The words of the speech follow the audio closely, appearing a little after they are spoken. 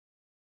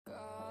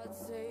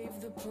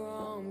Save the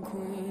prom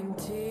queen,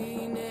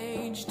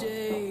 teenage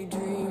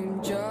daydream,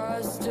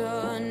 just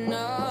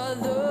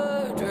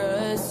another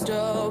dressed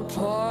up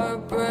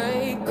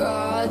heartbreak.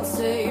 God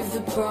save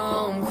the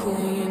prom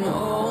queen,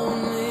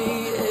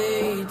 only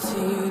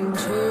 18,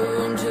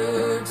 turned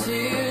her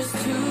tears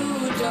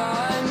to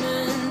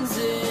diamonds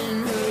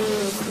in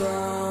her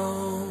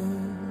crown.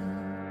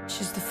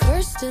 She's the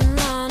first in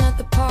line at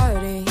the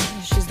party,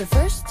 she's the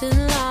first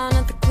in line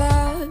at the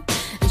club,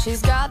 and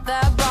she's got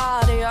that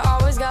body,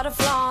 always gotta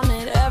flaunt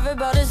it,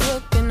 everybody's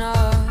looking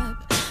up.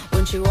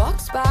 When she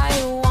walks by,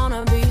 you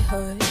wanna be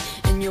her,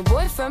 and your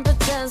boyfriend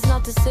pretends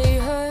not to see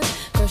her,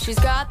 cause she's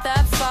got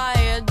that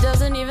fire,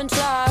 doesn't even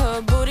try,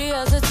 her booty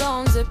has its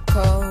own zip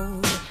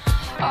code.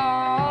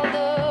 All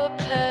the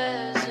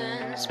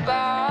peasants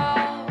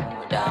bow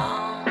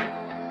down.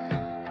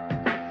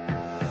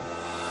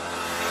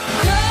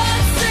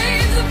 God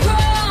save the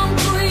prom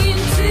queen,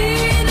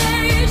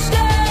 teenage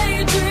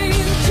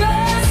daydream,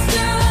 just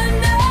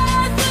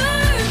another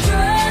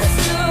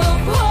dressed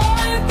up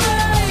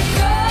heartbreak.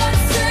 God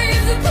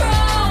save the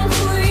prom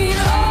queen,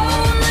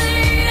 only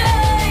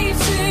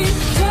 18,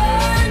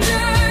 turned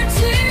her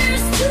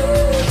tears to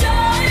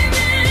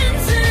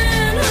diamonds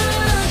in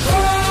her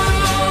crown.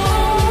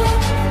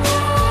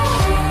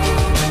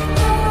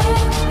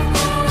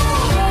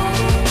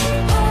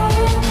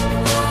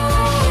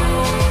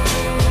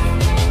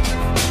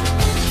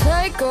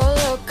 Take a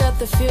look at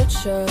the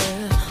future,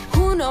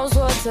 who knows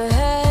what's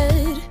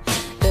ahead?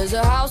 There's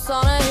a house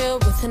on a hill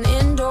with an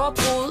indoor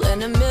pool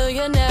and a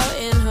millionaire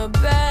in her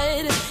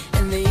bed.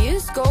 And the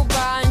years go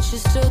by and she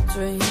still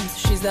dreams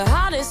she's the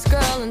hottest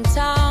girl in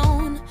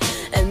town.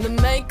 And the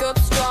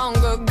makeup's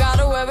stronger,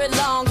 gotta wear it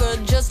longer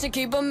just to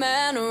keep a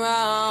man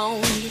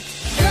around.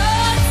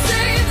 God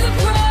save the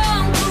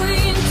prom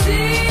queen,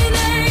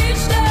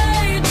 teenage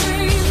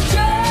daydream,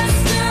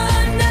 just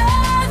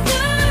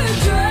another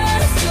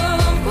dressed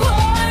up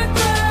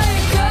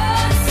heartbreak.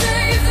 God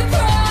save the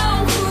prom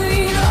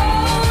queen,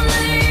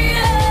 only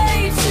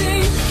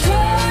 18,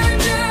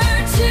 turned her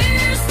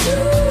tears to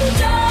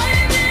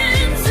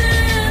diamonds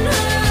in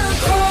her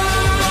crown.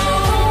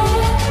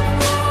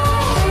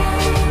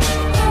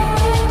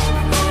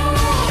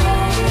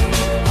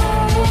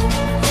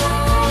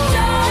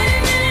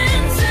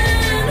 Diamonds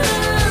in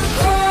her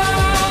crown.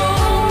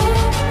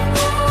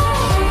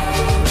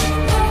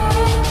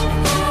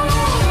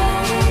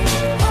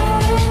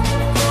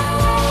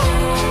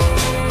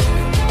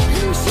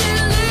 And she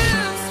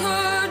lives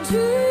her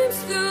dreams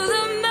through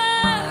the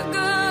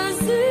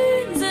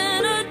magazines,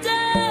 and her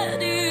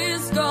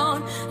daddy's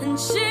gone, and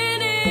she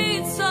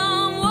needs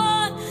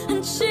someone,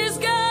 and she's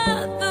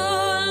got the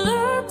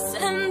looks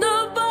and the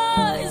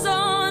boys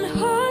on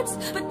hearts,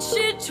 but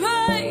she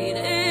tried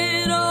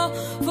it all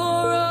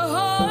for a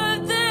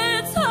heart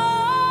that's whole.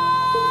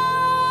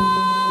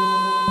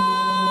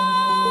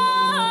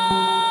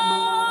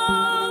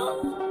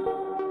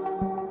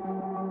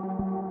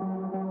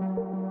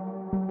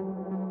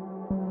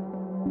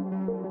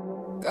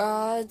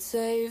 God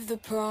save the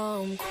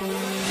prom queen.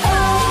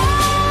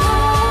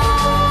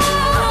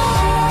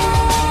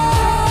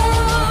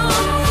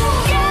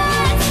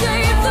 God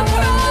save the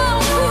prom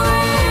queen.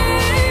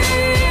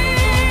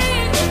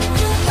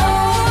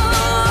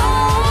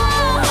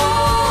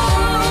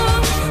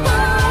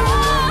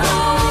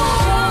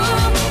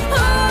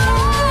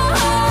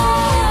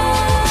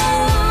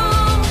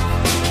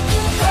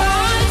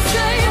 God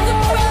save the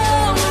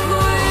prom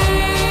queen.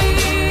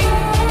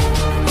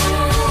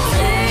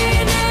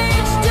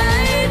 Teenage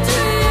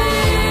daydream.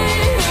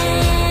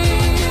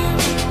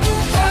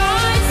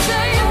 God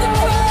save the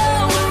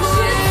prom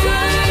queen.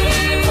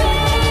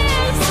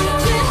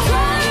 She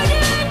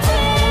turned her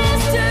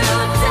tears to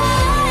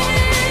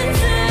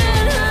diamonds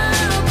in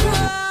her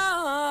crown.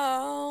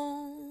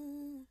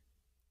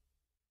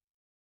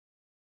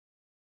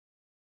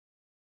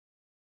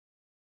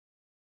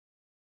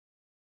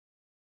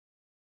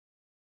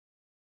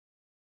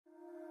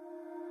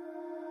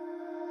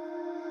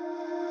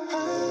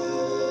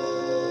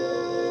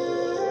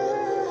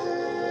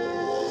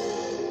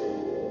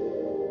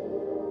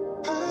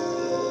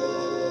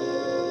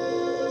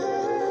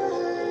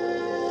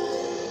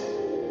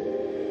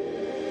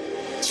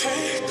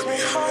 Take me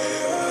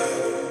higher.